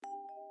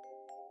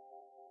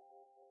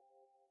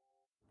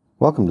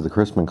Welcome to the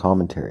Chrisman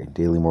Commentary,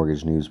 Daily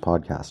Mortgage News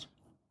Podcast.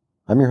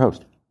 I'm your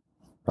host,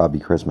 Robbie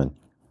Chrisman.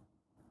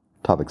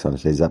 Topics on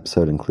today's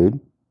episode include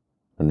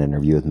an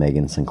interview with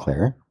Megan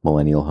Sinclair,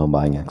 millennial home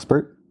buying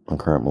expert, on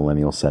current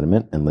millennial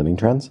sentiment and living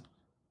trends,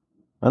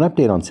 an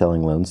update on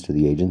selling loans to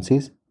the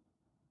agencies,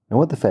 and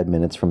what the Fed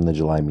minutes from the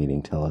July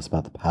meeting tell us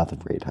about the path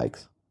of rate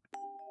hikes.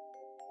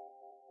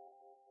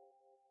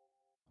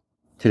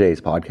 Today's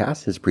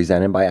podcast is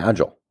presented by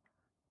Agile,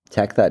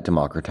 tech that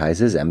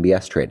democratizes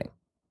MBS trading.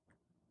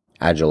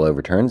 Agile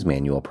overturns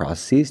manual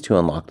processes to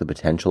unlock the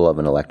potential of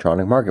an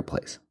electronic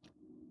marketplace,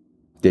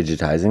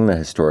 digitizing the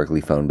historically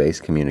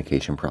phone-based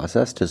communication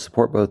process to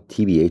support both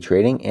TBA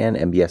trading and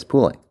MBS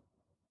pooling.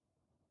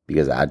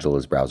 Because Agile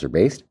is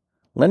browser-based,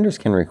 lenders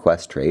can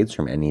request trades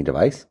from any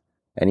device,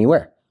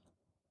 anywhere.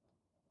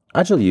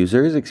 Agile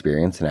users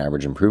experience an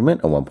average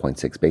improvement of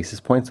 1.6 basis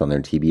points on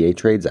their TBA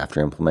trades after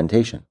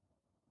implementation.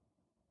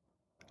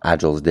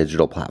 Agile's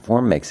digital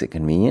platform makes it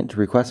convenient to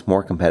request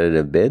more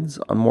competitive bids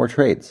on more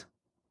trades.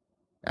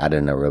 Add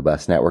in a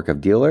robust network of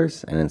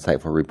dealers and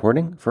insightful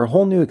reporting for a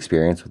whole new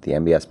experience with the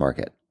MBS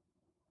market.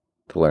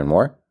 To learn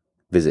more,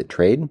 visit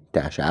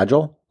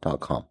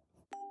trade-agile.com.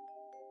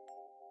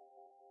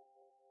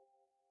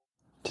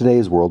 Today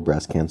is World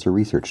Breast Cancer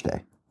Research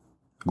Day,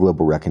 a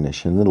global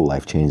recognition of the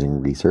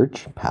life-changing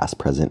research, past,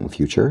 present, and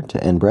future,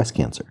 to end breast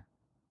cancer.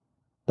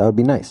 That would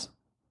be nice.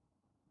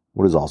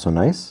 What is also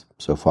nice,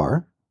 so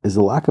far, is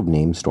the lack of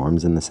named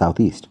storms in the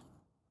Southeast.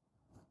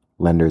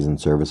 Lenders and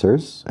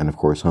servicers, and of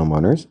course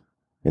homeowners,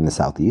 in the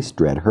Southeast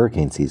dread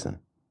hurricane season.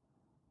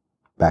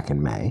 Back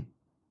in May,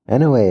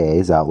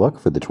 NOAA's outlook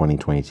for the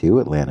 2022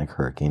 Atlantic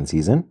hurricane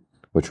season,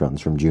 which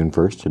runs from June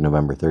 1st to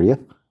November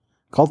 30th,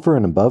 called for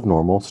an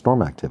above-normal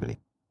storm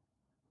activity.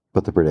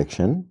 But the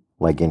prediction,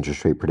 like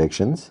interest rate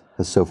predictions,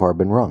 has so far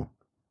been wrong.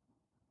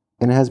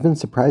 And it has been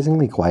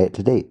surprisingly quiet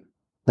to date,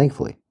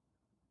 thankfully.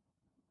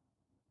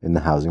 In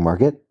the housing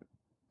market,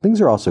 things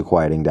are also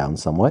quieting down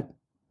somewhat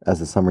as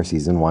the summer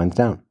season winds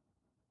down.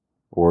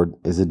 Or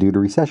is it due to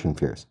recession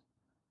fears?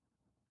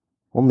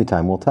 Only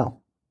time will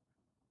tell.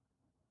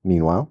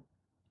 Meanwhile,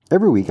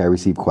 every week I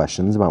receive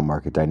questions about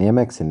market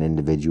dynamics and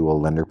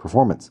individual lender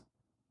performance.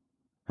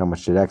 How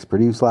much did X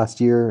produce last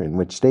year? In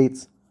which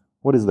states?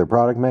 What is their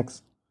product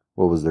mix?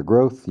 What was their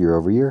growth year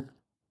over year?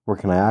 Where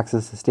can I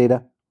access this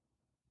data?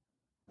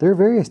 There are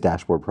various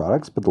dashboard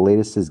products, but the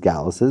latest is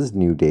Gallus's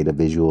new data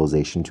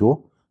visualization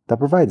tool that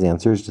provides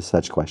answers to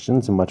such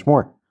questions and much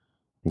more,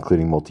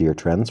 including multi-year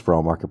trends for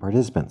all market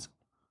participants.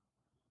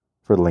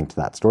 For the link to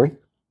that story,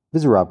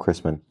 visit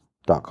robchrisman.com.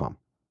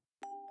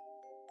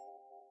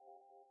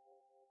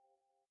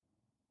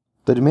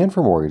 The demand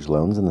for mortgage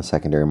loans in the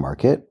secondary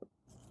market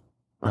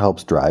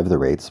helps drive the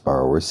rates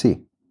borrowers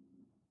see.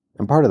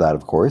 And part of that,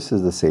 of course,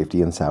 is the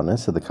safety and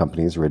soundness of the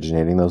companies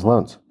originating those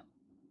loans.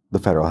 The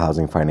Federal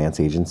Housing Finance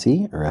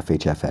Agency, or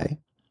FHFA,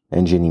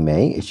 and Ginnie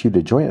Mae issued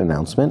a joint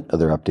announcement of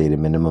their updated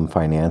minimum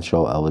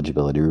financial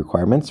eligibility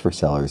requirements for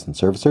sellers and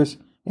servicers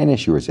and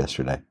issuers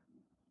yesterday.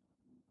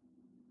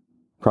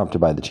 Prompted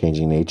by the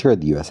changing nature of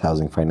the U.S.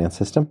 housing finance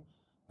system,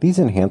 these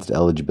enhanced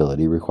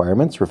eligibility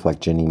requirements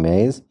reflect Ginnie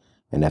Mae's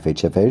and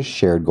FHFA's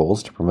shared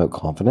goals to promote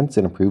confidence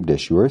in approved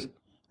issuers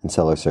and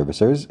seller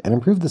servicers and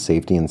improve the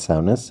safety and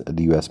soundness of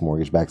the U.S.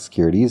 mortgage-backed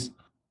securities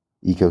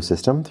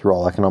ecosystem through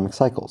all economic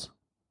cycles.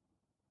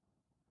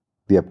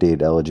 The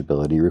updated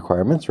eligibility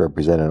requirements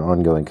represent an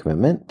ongoing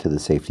commitment to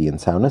the safety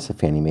and soundness of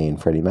Fannie Mae and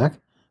Freddie Mac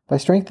by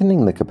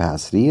strengthening the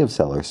capacity of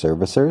seller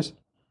servicers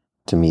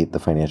to meet the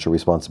financial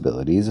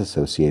responsibilities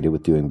associated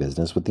with doing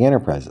business with the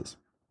enterprises.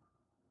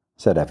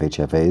 Said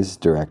FHFA's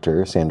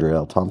Director Sandra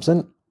L.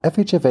 Thompson,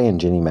 FHFA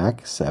and Ginnie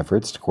Mac's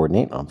efforts to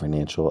coordinate on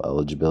financial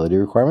eligibility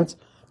requirements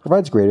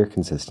provides greater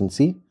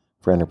consistency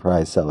for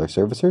enterprise seller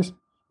servicers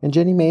and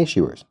Ginnie Mae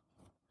issuers.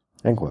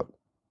 End quote.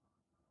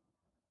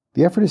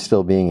 The effort is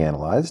still being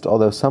analyzed,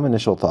 although some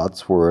initial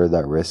thoughts were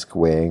that risk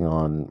weighing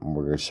on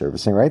mortgage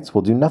servicing rights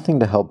will do nothing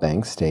to help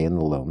banks stay in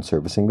the loan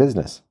servicing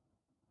business.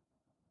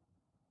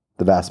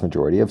 The vast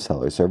majority of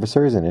seller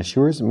servicers and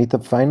issuers meet the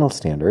final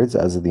standards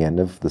as of the end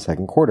of the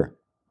second quarter,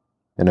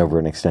 and over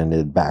an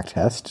extended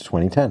backtest to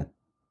 2010.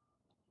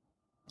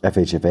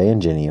 FHFA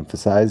and Ginnie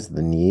emphasize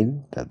the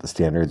need that the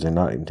standards are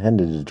not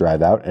intended to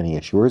drive out any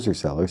issuers or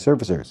seller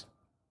servicers,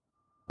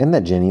 and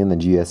that Ginnie and the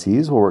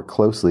GSEs will work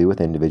closely with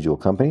individual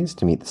companies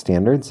to meet the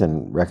standards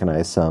and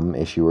recognize some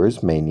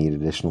issuers may need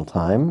additional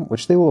time,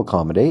 which they will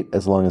accommodate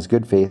as long as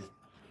good faith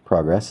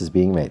progress is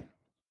being made.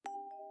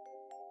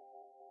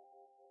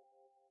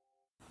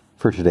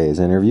 For today's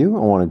interview, I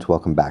wanted to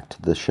welcome back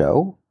to the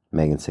show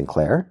Megan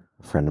Sinclair,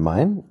 a friend of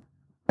mine,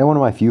 and one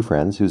of my few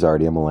friends who's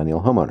already a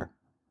millennial homeowner,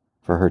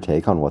 for her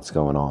take on what's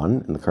going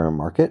on in the current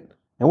market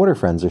and what her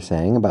friends are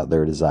saying about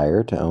their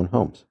desire to own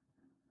homes.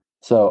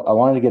 So I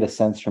wanted to get a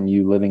sense from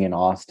you living in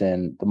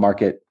Austin. The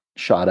market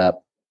shot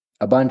up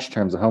a bunch in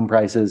terms of home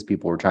prices.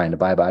 People were trying to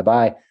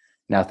buy.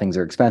 Now things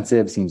are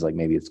expensive. Seems like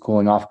maybe it's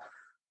cooling off.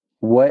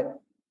 What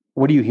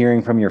are you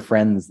hearing from your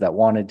friends that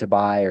wanted to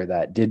buy or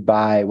that did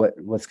buy?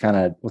 What's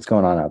going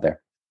on out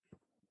there?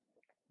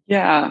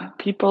 Yeah,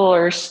 people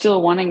are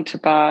still wanting to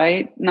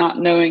buy, not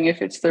knowing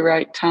if it's the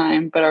right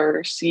time, but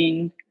are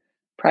seeing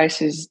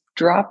prices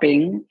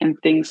dropping and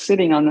things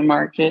sitting on the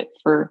market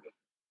for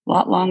a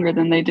lot longer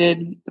than they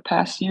did the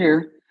past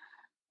year.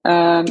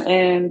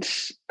 And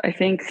I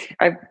think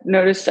I've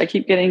noticed I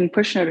keep getting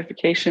push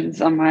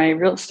notifications on my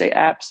real estate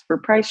apps for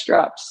price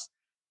drops.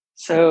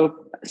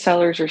 So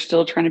sellers are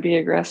still trying to be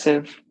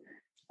aggressive,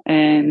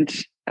 and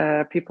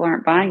people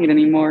aren't buying it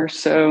anymore.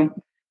 So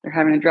they're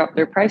having to drop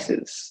their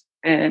prices.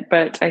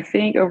 But I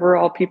think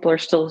overall, people are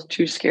still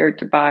too scared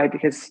to buy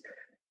because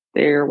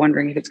they're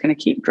wondering if it's going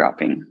to keep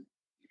dropping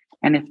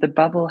and if the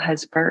bubble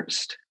has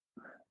burst.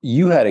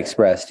 You had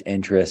expressed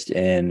interest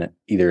in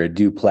either a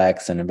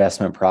duplex, an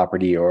investment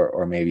property,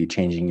 or maybe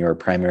changing your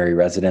primary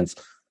residence.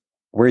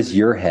 Where's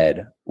your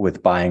head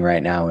with buying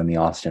right now in the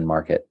Austin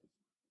market?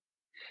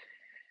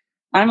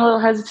 I'm a little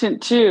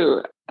hesitant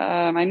too.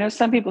 I know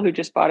some people who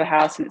just bought a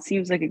house and it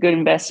seems like a good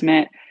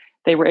investment.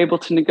 They were able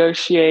to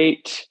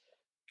negotiate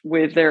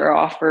with their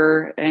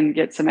offer and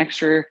get some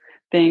extra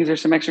things or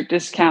some extra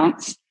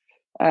discounts,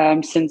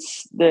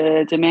 since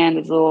the demand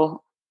is a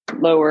little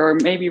lower, or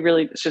maybe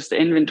really it's just the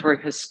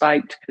inventory has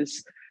spiked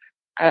because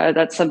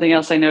that's something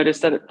else I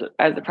noticed that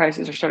as the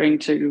prices are starting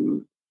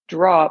to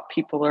drop,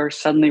 people are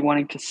suddenly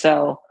wanting to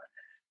sell,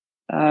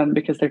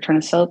 because they're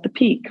trying to sell at the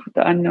peak,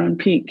 the unknown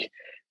peak.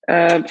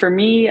 For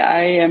me,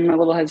 I am a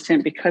little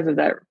hesitant because of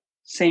that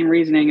same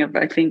reasoning of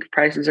I think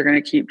prices are going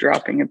to keep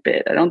dropping a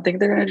bit. I don't think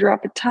they're going to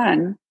drop a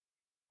ton,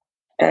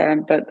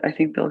 but I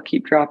think they'll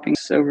keep dropping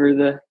over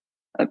the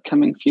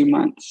upcoming few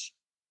months.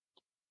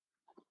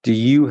 Do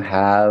you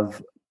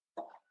have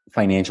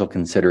financial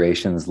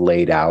considerations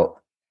laid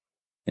out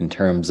in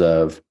terms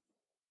of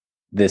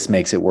this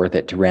makes it worth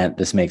it to rent,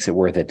 this makes it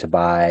worth it to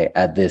buy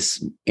at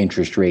this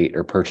interest rate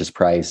or purchase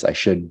price, I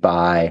should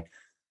buy?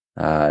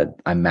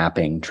 I'm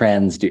mapping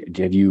trends.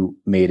 Have you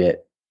made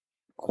it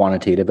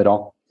quantitative at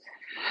all?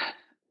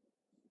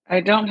 I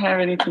don't have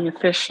anything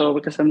official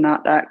because I'm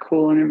not that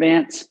cool in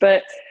advance,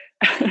 but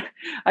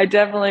I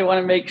definitely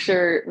want to make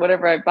sure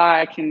whatever I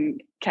buy I can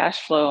cash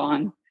flow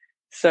on.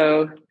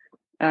 So,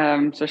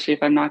 especially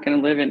if I'm not going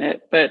to live in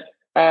it. But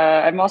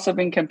I've also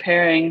been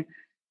comparing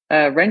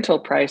rental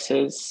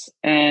prices,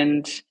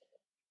 and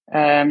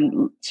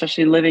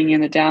especially living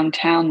in the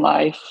downtown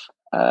life,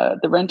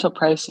 the rental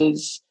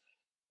prices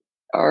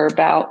are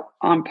about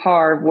on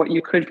par of what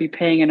you could be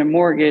paying in a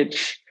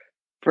mortgage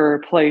for a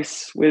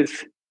place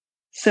with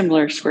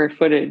similar square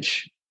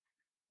footage.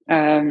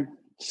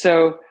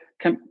 So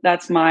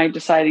that's my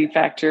deciding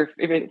factor.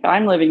 If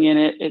I'm living in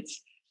it,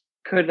 is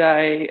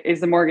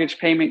the mortgage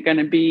payment going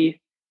to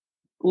be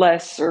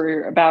less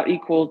or about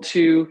equal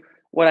to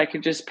what I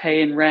could just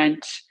pay in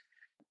rent?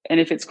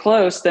 And if it's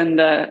close, then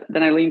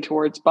I lean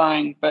towards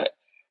buying. But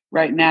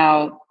right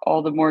now,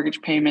 all the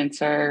mortgage payments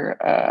are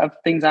of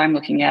things I'm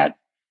looking at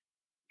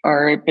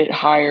are a bit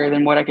higher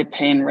than what I could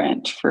pay in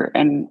rent for.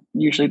 And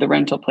usually the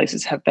rental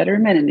places have better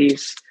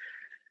amenities.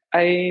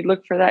 I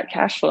look for that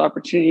cash flow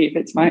opportunity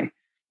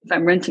if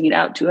I'm renting it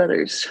out to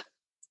others.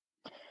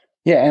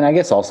 Yeah, and I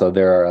guess also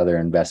there are other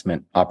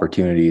investment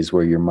opportunities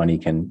where your money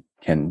can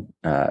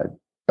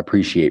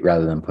appreciate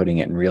rather than putting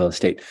it in real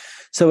estate.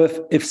 So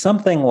if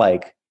something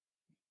like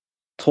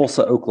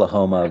Tulsa,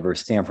 Oklahoma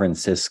versus San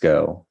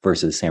Francisco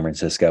San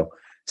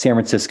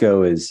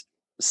Francisco is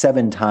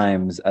 7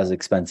 times as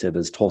expensive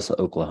as Tulsa,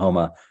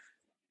 Oklahoma.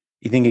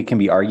 You think it can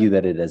be argued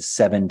that it has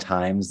 7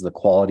 times the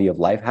quality of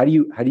life? How do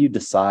you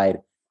decide,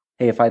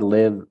 hey, if I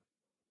live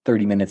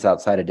 30 minutes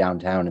outside of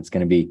downtown, it's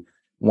going to be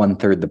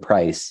 1/3 the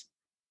price,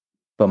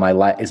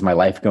 but is my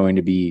life going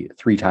to be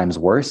 3 times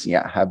worse?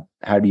 Yeah.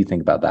 How do you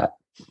think about that?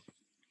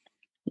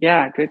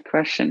 Yeah, good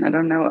question. I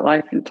don't know what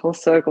life in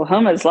Tulsa,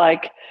 Oklahoma is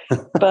like,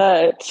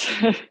 but,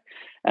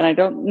 and I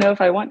don't know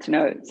if I want to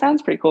know. It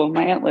sounds pretty cool.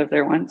 My aunt lived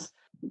there once.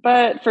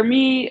 But for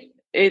me,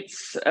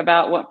 it's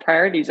about what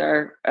priorities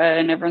are,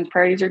 and everyone's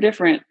priorities are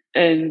different.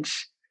 And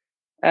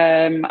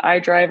I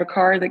drive a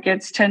car that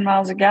gets 10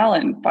 miles a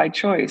gallon by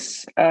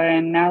choice,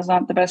 and now's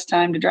not the best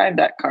time to drive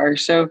that car.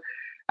 So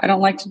I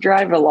don't like to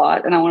drive a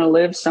lot, and I want to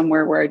live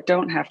somewhere where I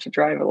don't have to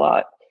drive a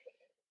lot.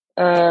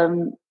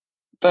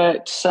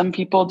 But some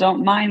people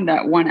don't mind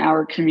that 1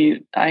 hour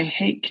commute. I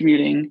hate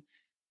commuting.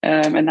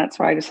 And that's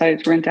why I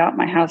decided to rent out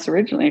my house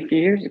originally a few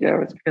years ago.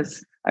 It's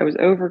because I was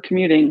over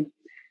commuting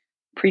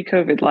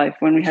pre-COVID life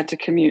when we had to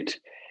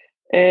commute.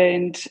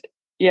 And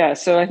yeah,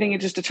 so I think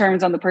it just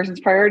determines on the person's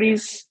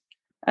priorities.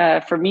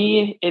 For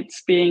me,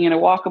 it's being in a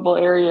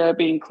walkable area,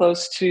 being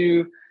close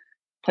to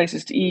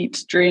places to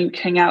eat, drink,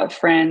 hang out with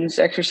friends,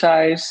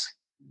 exercise.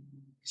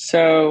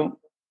 So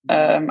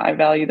I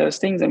value those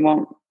things and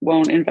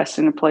won't invest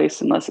in a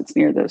place unless it's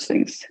near those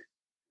things.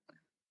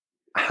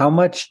 How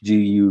much do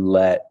you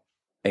let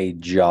a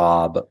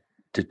job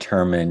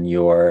determine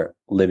your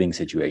living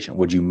situation?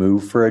 Would you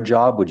move for a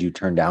job? Would you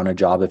turn down a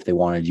job if they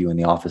wanted you in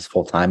the office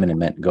full time and it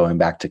meant going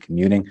back to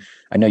commuting?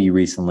 I know you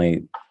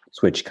recently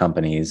switched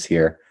companies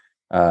here.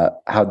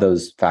 How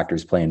those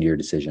factors play into your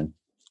decision?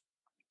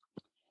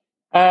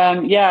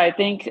 Yeah, I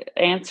think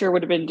answer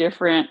would have been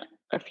different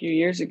a few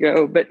years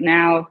ago, but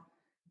now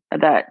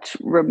that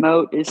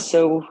remote is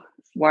so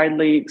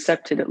widely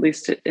accepted, at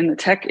least in the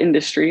tech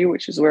industry,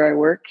 which is where I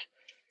work,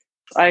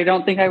 I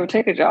don't think I would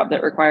take a job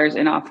that requires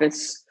in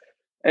office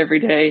every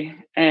day.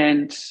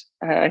 And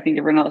I think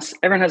everyone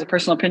has a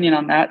personal opinion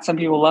on that. Some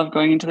people love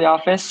going into the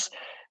office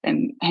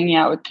and hanging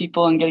out with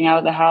people and getting out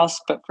of the house.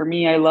 But for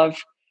me, I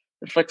love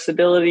the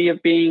flexibility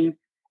of being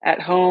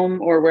at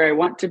home or where I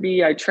want to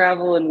be. I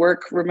travel and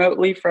work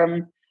remotely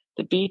from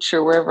the beach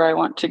or wherever I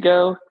want to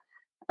go.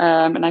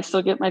 And I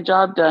still get my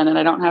job done, and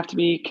I don't have to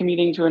be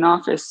commuting to an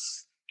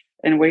office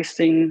and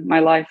wasting my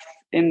life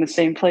in the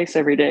same place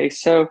every day.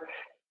 So,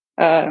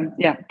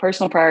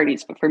 personal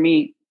priorities. But for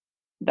me,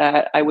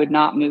 that I would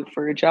not move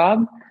for a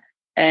job,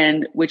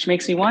 and which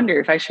makes me wonder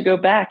if I should go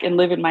back and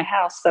live in my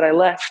house that I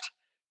left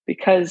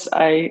because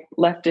I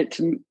left it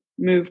to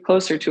move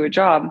closer to a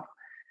job.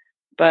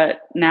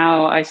 But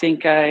now I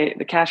think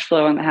the cash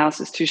flow on the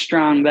house is too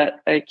strong that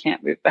I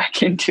can't move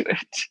back into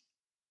it.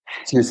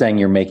 So you're saying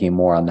you're making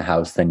more on the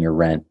house than your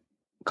rent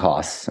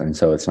costs, and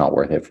so it's not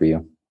worth it for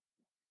you?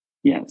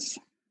 Yes.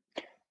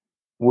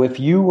 If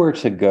you were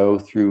to go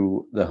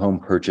through the home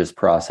purchase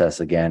process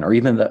again, or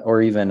even a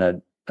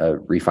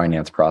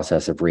refinance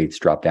process if rates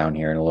drop down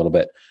here in a little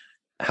bit,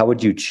 how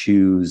would you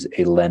choose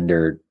a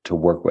lender to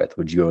work with?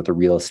 Would you go with a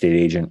real estate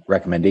agent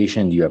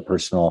recommendation? Do you have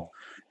personal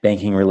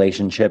banking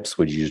relationships?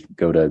 Would you just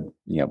go to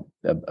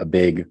a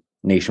big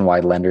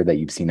nationwide lender that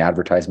you've seen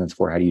advertisements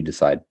for? How do you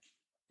decide?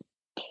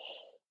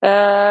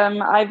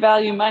 I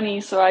value money,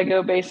 so I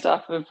go based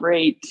off of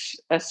rate,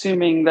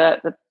 assuming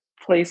that the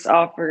place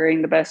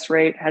offering the best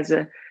rate has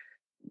a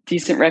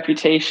decent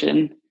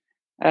reputation.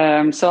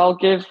 So I'll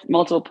give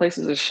multiple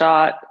places a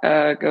shot.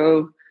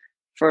 Go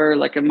for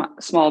like a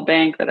small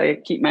bank that I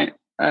keep my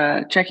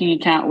checking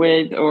account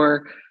with,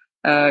 or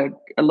a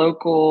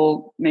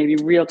local maybe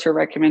realtor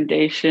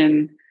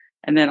recommendation,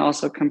 and then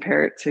also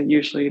compare it to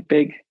usually a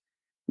big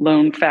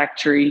loan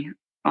factory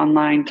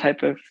online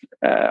type of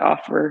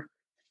offer.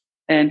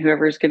 And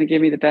whoever is going to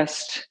give me the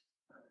best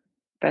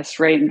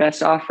rate and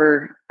best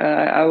offer,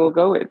 I will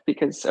go with,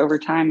 because over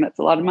time, that's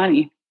a lot of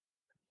money.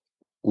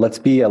 Let's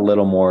be a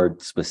little more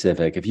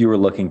specific. If you were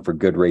looking for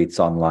good rates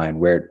online,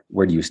 where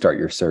do you start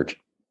your search?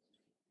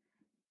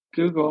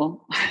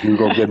 Google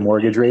good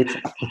mortgage rates?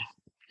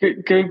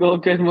 Google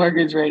good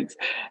mortgage rates.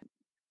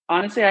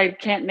 Honestly, I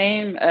can't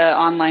name an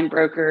online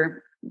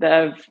broker that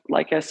have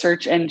like a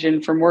search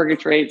engine for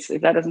mortgage rates.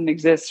 If that doesn't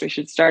exist, we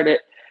should start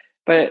it.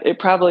 But it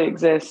probably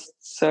exists.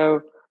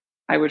 So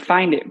I would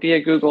find it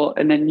via Google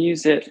and then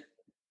use it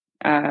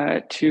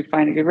to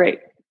find a good rate.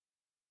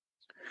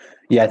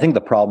 Yeah, I think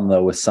the problem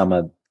though with some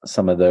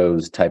of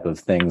those type of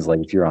things, like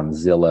if you're on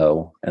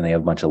Zillow and they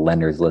have a bunch of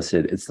lenders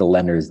listed, it's the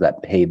lenders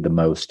that paid the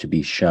most to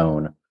be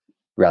shown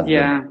rather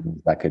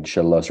than that could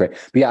show the lowest rate.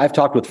 But yeah, I've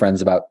talked with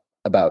friends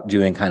about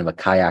doing kind of a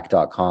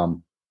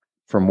kayak.com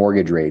for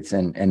mortgage rates.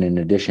 And in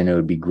addition, it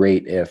would be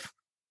great if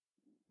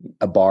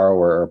a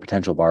borrower or a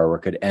potential borrower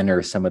could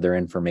enter some of their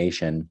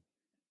information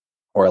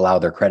or allow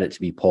their credit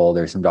to be pulled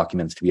or some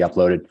documents to be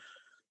uploaded.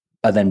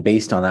 Then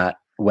based on that,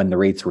 when the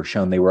rates were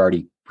shown, they were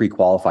already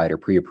pre-qualified or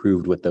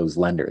pre-approved with those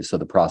lenders. So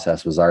the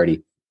process was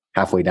already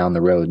halfway down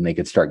the road and they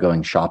could start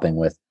going shopping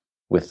with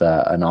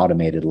an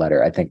automated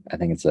letter. I think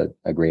it's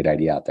a great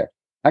idea out there.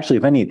 Actually,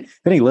 if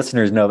any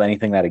listeners know of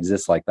anything that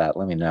exists like that,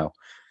 let me know.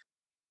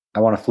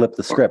 I want to flip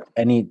the script.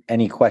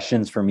 Any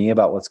questions for me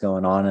about what's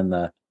going on in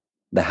the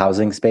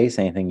housing space?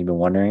 Anything you've been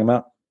wondering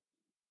about?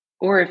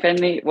 Or if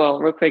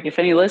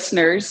any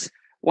listeners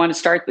want to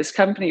start this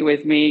company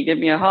with me, give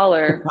me a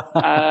holler.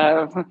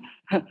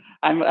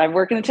 I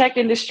work in the tech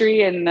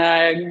industry and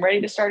I'm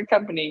ready to start a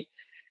company.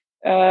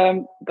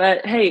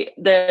 But hey,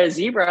 the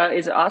Zebra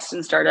is an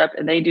Austin startup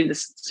and they do the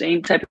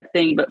same type of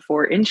thing, but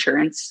for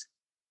insurance.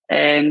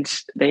 And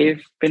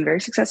they've been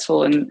very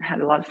successful and had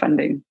a lot of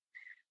funding.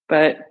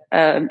 But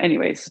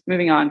anyways,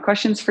 moving on.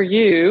 Questions for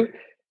you.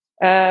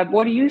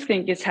 What do you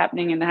think is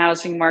happening in the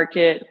housing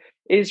market?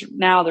 Is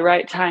now the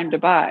right time to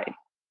buy?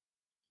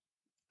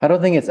 I don't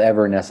think it's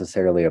ever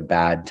necessarily a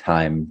bad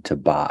time to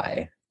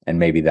buy. And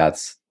maybe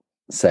that's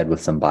said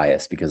with some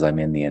bias because I'm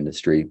in the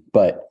industry.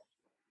 But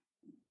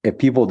if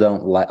people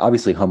don't like,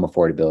 obviously home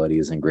affordability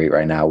isn't great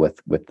right now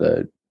with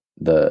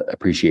the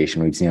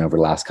appreciation we've seen over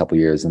the last couple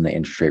of years and the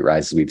interest rate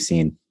rises we've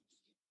seen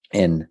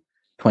in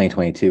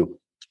 2022.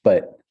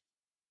 But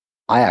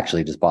I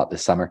actually just bought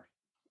this summer.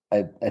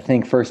 I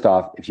think first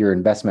off, if your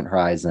investment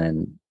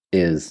horizon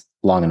is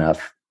long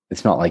enough,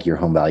 it's not like your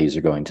home values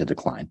are going to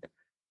decline.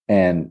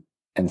 And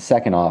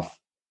second off,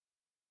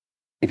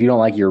 if you don't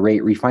like your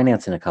rate,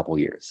 refinance in a couple of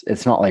years.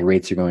 It's not like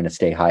rates are going to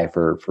stay high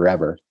for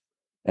forever.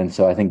 And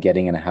so I think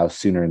getting in a house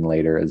sooner than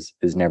later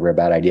is never a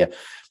bad idea.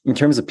 In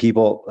terms of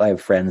people, I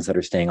have friends that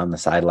are staying on the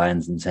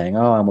sidelines and saying,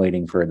 oh, I'm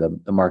waiting for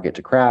the market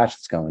to crash.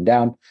 It's going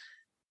down.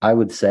 I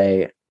would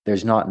say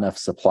there's not enough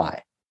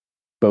supply,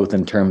 both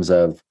in terms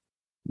of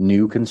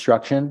new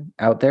construction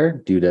out there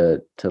due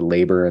to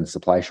labor and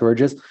supply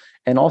shortages,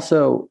 and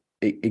also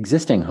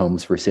existing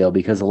homes for sale,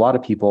 because a lot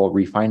of people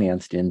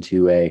refinanced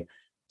into a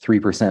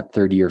 3%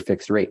 30-year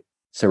fixed rate.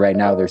 So right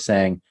now they're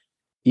saying,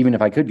 even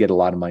if I could get a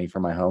lot of money for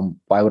my home,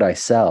 why would I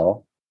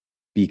sell?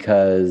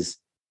 Because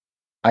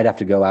I'd have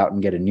to go out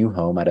and get a new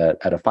home at a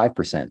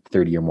 5%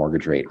 30-year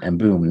mortgage rate, and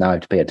boom, now I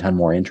have to pay a ton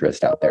more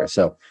interest out there.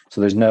 So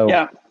there's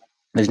no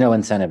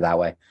incentive that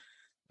way.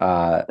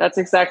 That's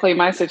exactly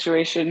my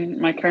situation.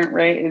 My current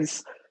rate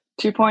is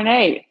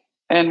 2.8,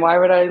 and why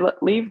would I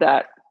leave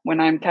that when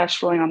I'm cash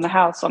flowing on the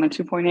house on a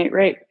 2.8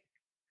 rate?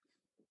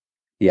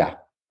 Yeah,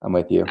 I'm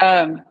with you.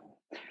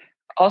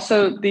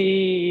 Also,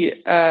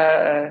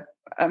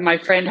 my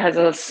friend has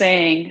a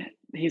saying.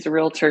 He's a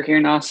realtor here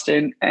in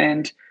Austin,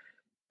 and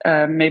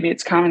maybe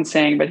it's common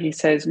saying, but he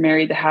says,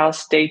 marry the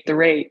house, date the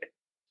rate,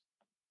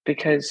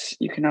 because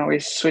you can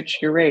always switch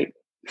your rate.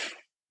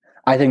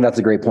 I think that's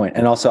a great point.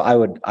 And also I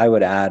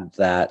would add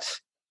that,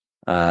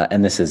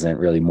 and this isn't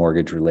really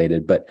mortgage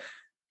related, but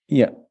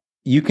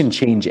you can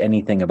change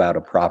anything about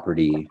a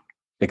property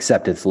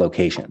except its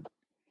location.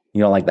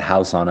 You don't like the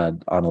house on a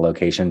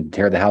location,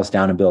 tear the house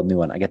down and build a new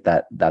one. I get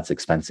that that's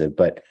expensive,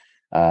 but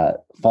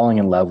falling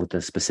in love with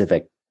a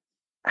specific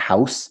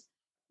house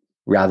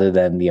rather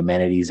than the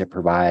amenities it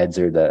provides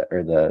or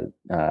the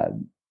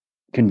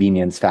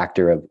convenience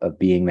factor of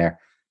being there.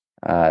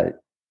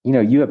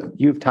 You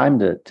have time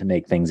to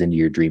make things into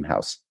your dream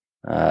house.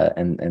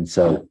 And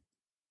so,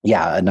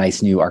 yeah, a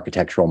nice new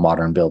architectural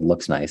modern build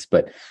looks nice,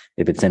 but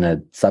if it's in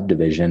a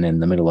subdivision in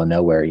the middle of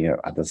nowhere,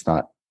 that's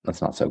not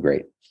so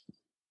great.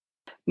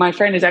 My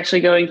friend is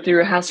actually going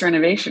through a house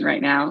renovation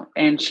right now,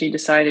 and she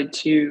decided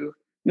to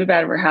move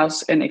out of her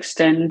house and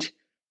extend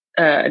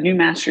a new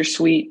master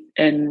suite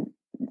and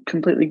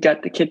completely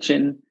gut the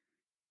kitchen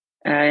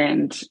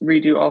and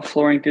redo all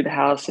flooring through the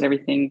house and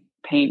everything,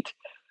 paint.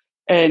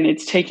 And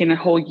it's taken a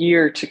whole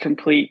year to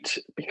complete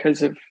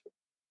because of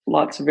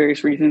lots of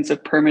various reasons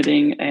of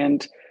permitting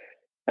and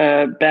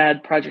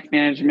bad project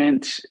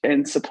management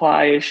and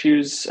supply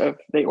issues.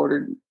 They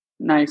ordered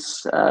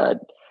nice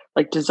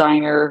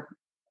designer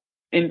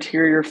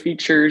interior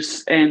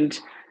features, and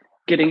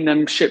getting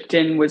them shipped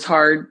in was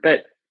hard.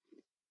 But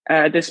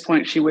at this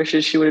point, she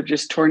wishes she would have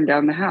just torn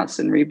down the house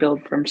and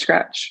rebuild from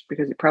scratch,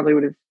 because it probably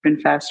would have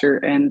been faster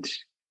and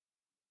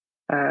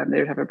they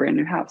would have a brand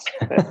new house.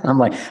 I'm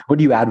like, what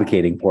are you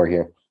advocating for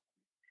here?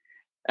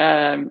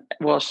 And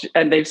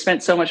they've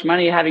spent so much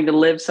money having to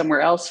live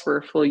somewhere else for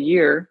a full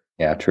year.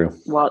 Yeah, true.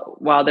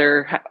 While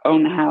their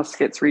own house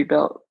gets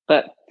rebuilt.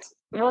 But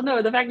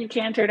no, the fact you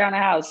can tear down a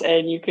house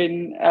and you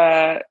can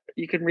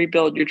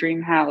rebuild your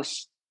dream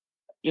house,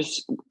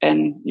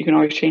 and you can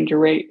always change your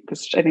rate,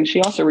 because I think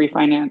she also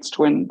refinanced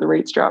when the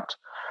rates dropped.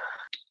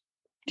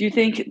 Do you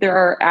think there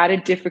are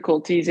added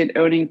difficulties in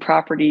owning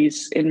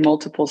properties in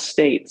multiple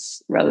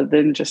states rather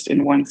than just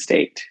in one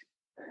state?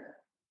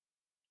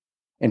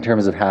 In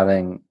terms of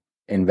having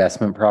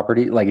investment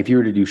property, like if you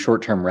were to do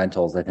short-term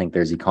rentals, I think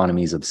there's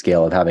economies of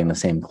scale of having the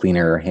same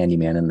cleaner or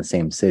handyman in the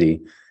same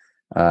city.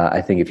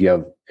 I think if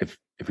you're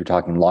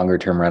talking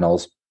longer-term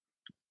rentals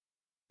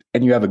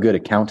and you have a good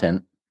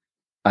accountant,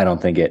 I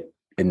don't think it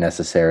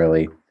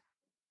necessarily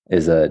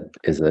is a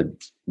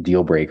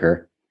deal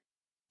breaker.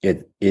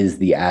 It is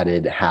the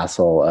added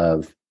hassle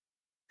of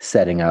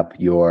setting up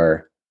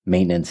your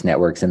maintenance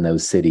networks in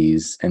those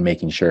cities and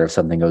making sure if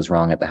something goes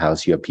wrong at the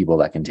house, you have people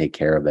that can take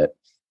care of it.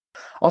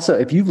 Also,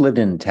 if you've lived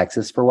in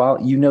Texas for a while,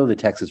 the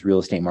Texas real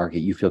estate market,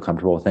 you feel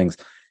comfortable with things.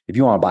 If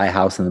you want to buy a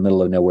house in the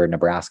middle of nowhere,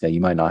 Nebraska,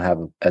 you might not have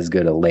as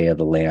good a lay of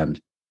the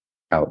land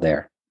out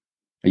there.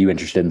 Are you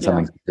interested in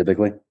something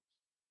specifically?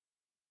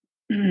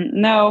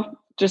 No,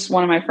 just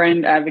one of my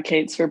friends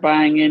advocates for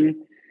buying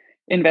in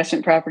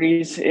investment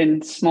properties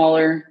in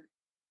smaller,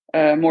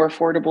 more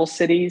affordable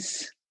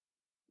cities,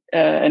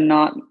 and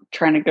not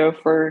trying to go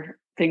for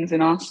things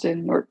in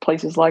Austin or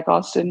places like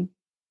Austin.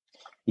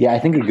 Yeah, I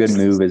think a good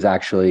move is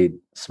actually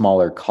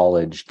smaller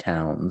college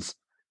towns,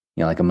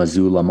 like a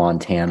Missoula,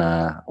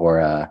 Montana, or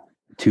a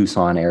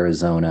Tucson,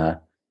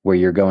 Arizona, where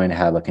you're going to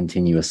have a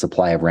continuous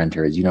supply of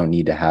renters. You don't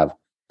need to have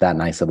that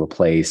nice of a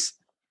place.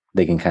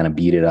 They can kind of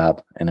beat it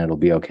up and it'll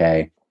be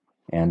okay.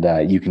 And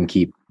you can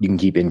keep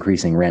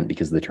increasing rent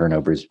because the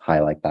turnover is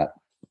high like that.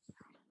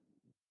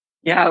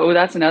 Yeah,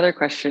 that's another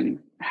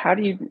question. How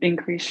do you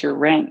increase your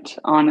rent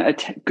on a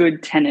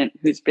good tenant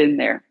who's been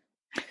there?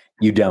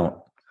 You don't.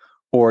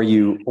 Or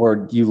you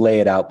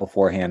lay it out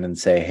beforehand and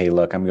say, hey,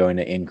 look, I'm going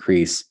to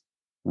increase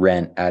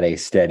rent at a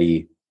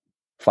steady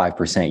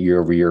 5% year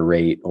over year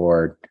rate,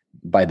 or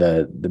by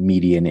the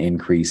median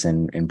increase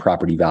in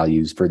property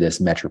values for this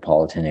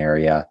metropolitan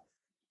area.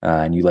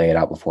 And you lay it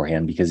out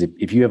beforehand, because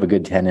if you have a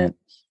good tenant,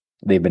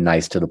 they've been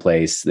nice to the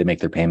place, they make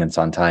their payments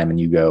on time, and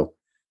you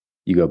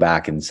go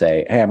back and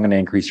say, hey, I'm going to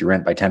increase your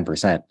rent by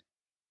 10%.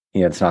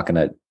 It's not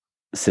going to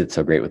sit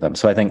so great with them.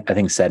 So I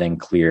think setting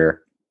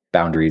clear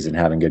boundaries and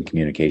having good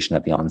communication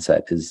at the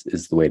onset is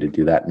the way to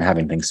do that, and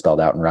having things spelled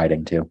out in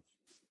writing too.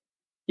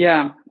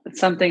 Yeah, it's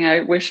something I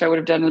wish I would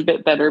have done a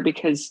bit better,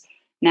 because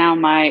now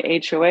my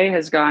HOA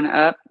has gone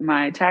up,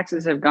 my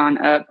taxes have gone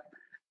up,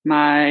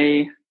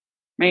 my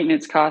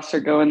maintenance costs are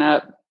going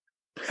up.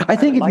 I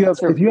think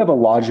if you have a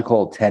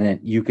logical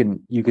tenant, you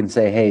can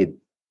say, hey,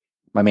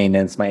 my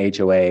maintenance, my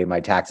HOA, my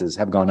taxes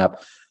have gone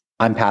up.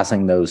 I'm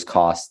passing those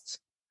costs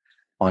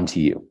onto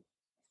you.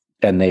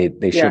 And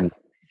they shouldn't be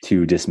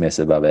too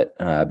dismissive of it,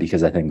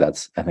 because I think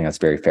that's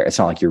very fair. It's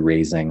not like you're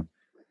raising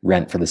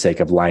rent for the sake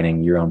of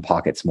lining your own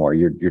pockets more.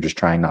 You're just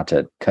trying not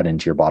to cut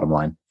into your bottom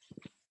line.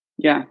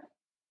 Yeah,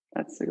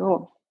 that's the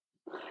goal.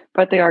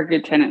 But they are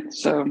good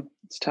tenants, so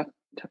it's tough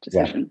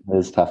decision. Yeah, it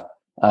is tough.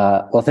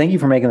 Well, thank you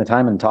for making the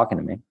time and talking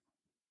to me.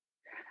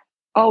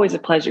 Always a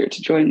pleasure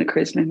to join the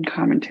Chrisman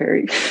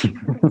commentary.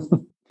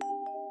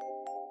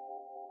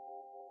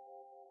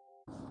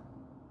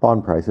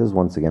 Bond prices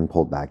once again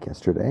pulled back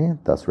yesterday,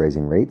 thus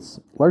raising rates,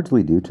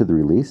 largely due to the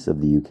release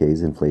of the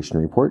UK's inflation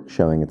report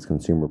showing its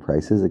consumer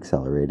prices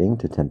accelerating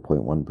to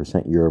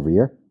 10.1% year over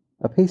year,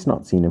 a pace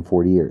not seen in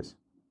 40 years.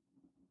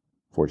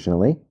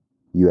 Fortunately,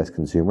 US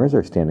consumers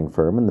are standing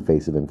firm in the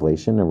face of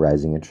inflation and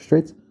rising interest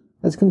rates,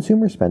 as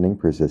consumer spending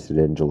persisted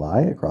in July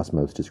across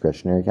most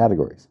discretionary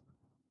categories.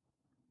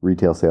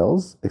 Retail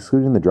sales,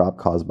 excluding the drop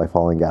caused by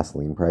falling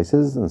gasoline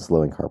prices and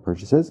slowing car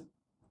purchases,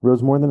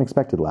 rose more than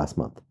expected last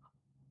month.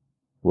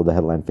 While the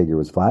headline figure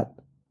was flat,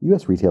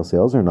 U.S. retail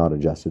sales are not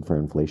adjusted for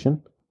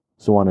inflation,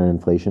 so on an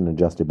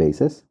inflation-adjusted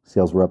basis,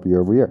 sales were up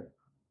year over year.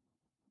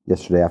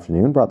 Yesterday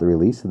afternoon brought the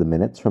release of the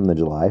minutes from the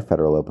July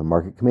Federal Open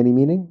Market Committee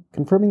meeting,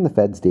 confirming the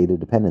Fed's data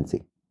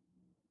dependency.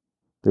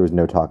 There was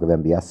no talk of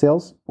MBS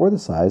sales or the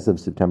size of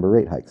September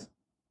rate hikes.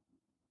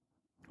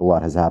 A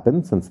lot has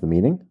happened since the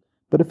meeting,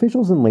 but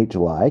officials in late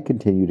July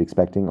continued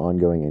expecting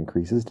ongoing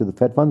increases to the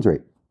Fed funds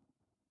rate,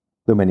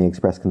 though many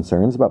expressed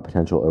concerns about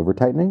potential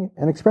over-tightening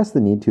and expressed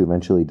the need to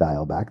eventually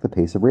dial back the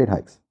pace of rate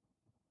hikes.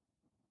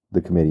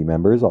 The committee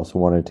members also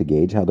wanted to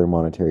gauge how their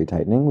monetary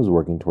tightening was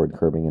working toward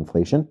curbing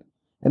inflation,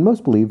 and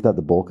most believed that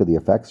the bulk of the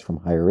effects from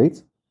higher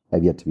rates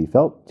have yet to be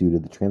felt due to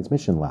the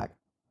transmission lag.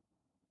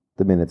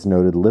 The minutes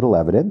noted little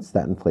evidence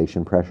that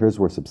inflation pressures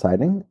were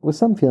subsiding, with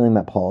some feeling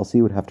that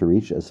policy would have to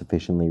reach a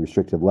sufficiently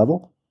restrictive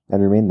level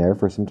and remain there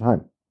for some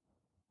time.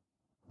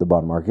 The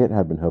bond market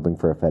had been hoping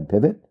for a Fed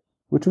pivot,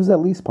 which was at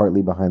least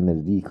partly behind the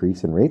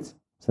decrease in rates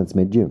since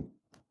mid-June.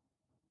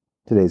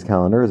 Today's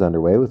calendar is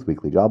underway with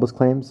weekly jobless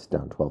claims,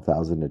 down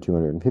 12,000 to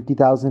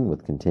 250,000,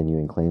 with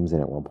continuing claims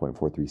in at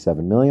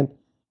 1.437 million,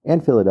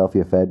 and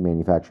Philadelphia Fed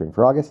manufacturing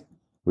for August,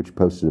 which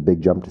posted a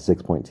big jump to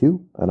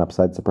 6.2, an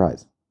upside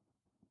surprise.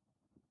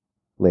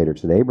 Later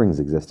today brings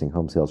existing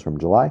home sales from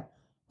July,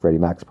 Freddie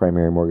Mac's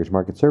primary mortgage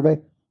market survey,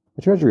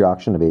 a Treasury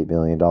auction of $8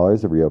 billion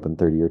of reopened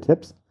 30-year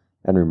tips,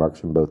 and remarks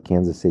from both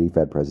Kansas City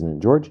Fed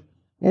President George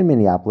and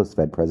Minneapolis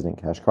Fed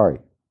President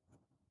Kashkari.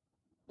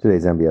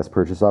 Today's MBS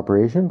purchase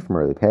operation from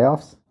early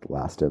payoffs, the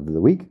last of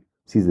the week,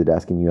 sees the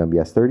desk in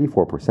UMBS 30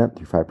 4%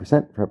 through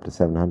 5% for up to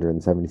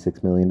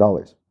 $776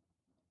 million.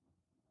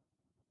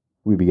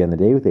 We began the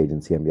day with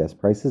agency MBS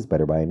prices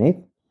better by an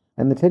eighth,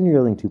 and the 10-year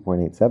yielding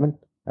 2.87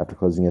 after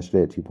closing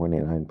yesterday at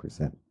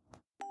 2.89%.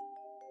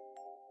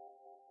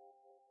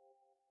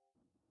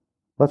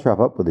 Let's wrap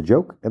up with a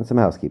joke and some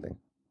housekeeping.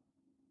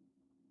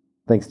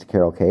 Thanks to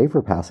Carol K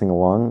for passing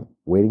along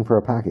waiting for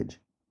a package.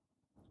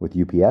 With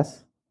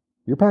UPS,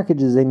 your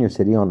package is in your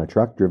city on a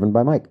truck driven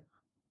by Mike.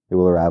 It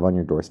will arrive on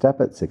your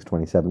doorstep at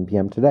 6:27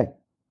 p.m. today.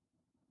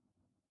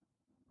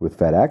 With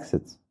FedEx,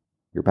 it's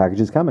your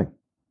package is coming.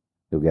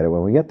 You'll get it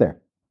when we get there.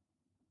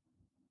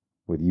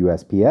 With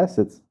USPS,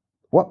 it's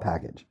what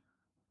package?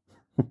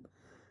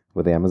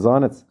 With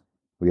Amazon, it's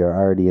we are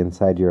already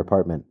inside your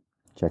apartment.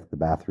 Check the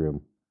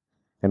bathroom.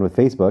 And with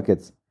Facebook,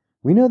 it's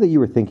we know that you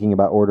were thinking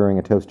about ordering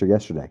a toaster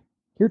yesterday.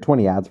 Here are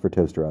 20 ads for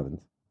toaster ovens.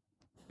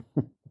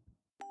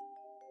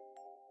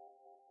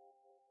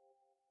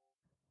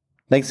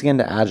 Thanks again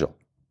to Agile,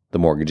 the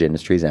mortgage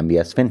industry's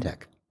MBS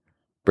fintech,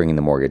 bringing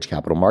the mortgage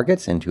capital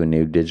markets into a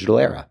new digital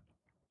era.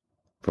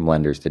 From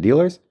lenders to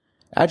dealers,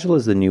 Agile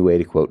is the new way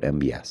to quote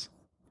MBS.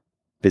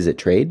 Visit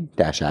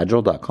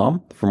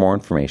trade-agile.com for more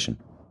information.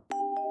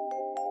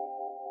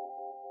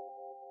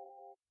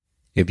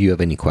 If you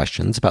have any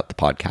questions about the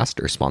podcast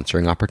or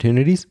sponsoring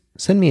opportunities,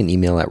 send me an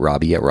email at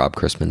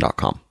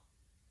robbie@robchrisman.com.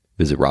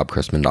 Visit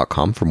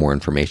robchrisman.com for more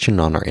information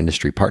on our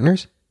industry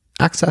partners,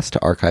 access to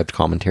archived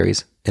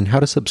commentaries, and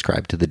how to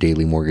subscribe to the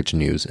daily mortgage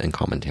news and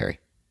commentary.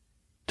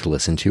 To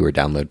listen to or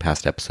download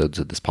past episodes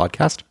of this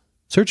podcast,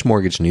 search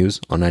Mortgage News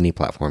on any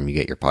platform you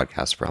get your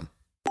podcasts from.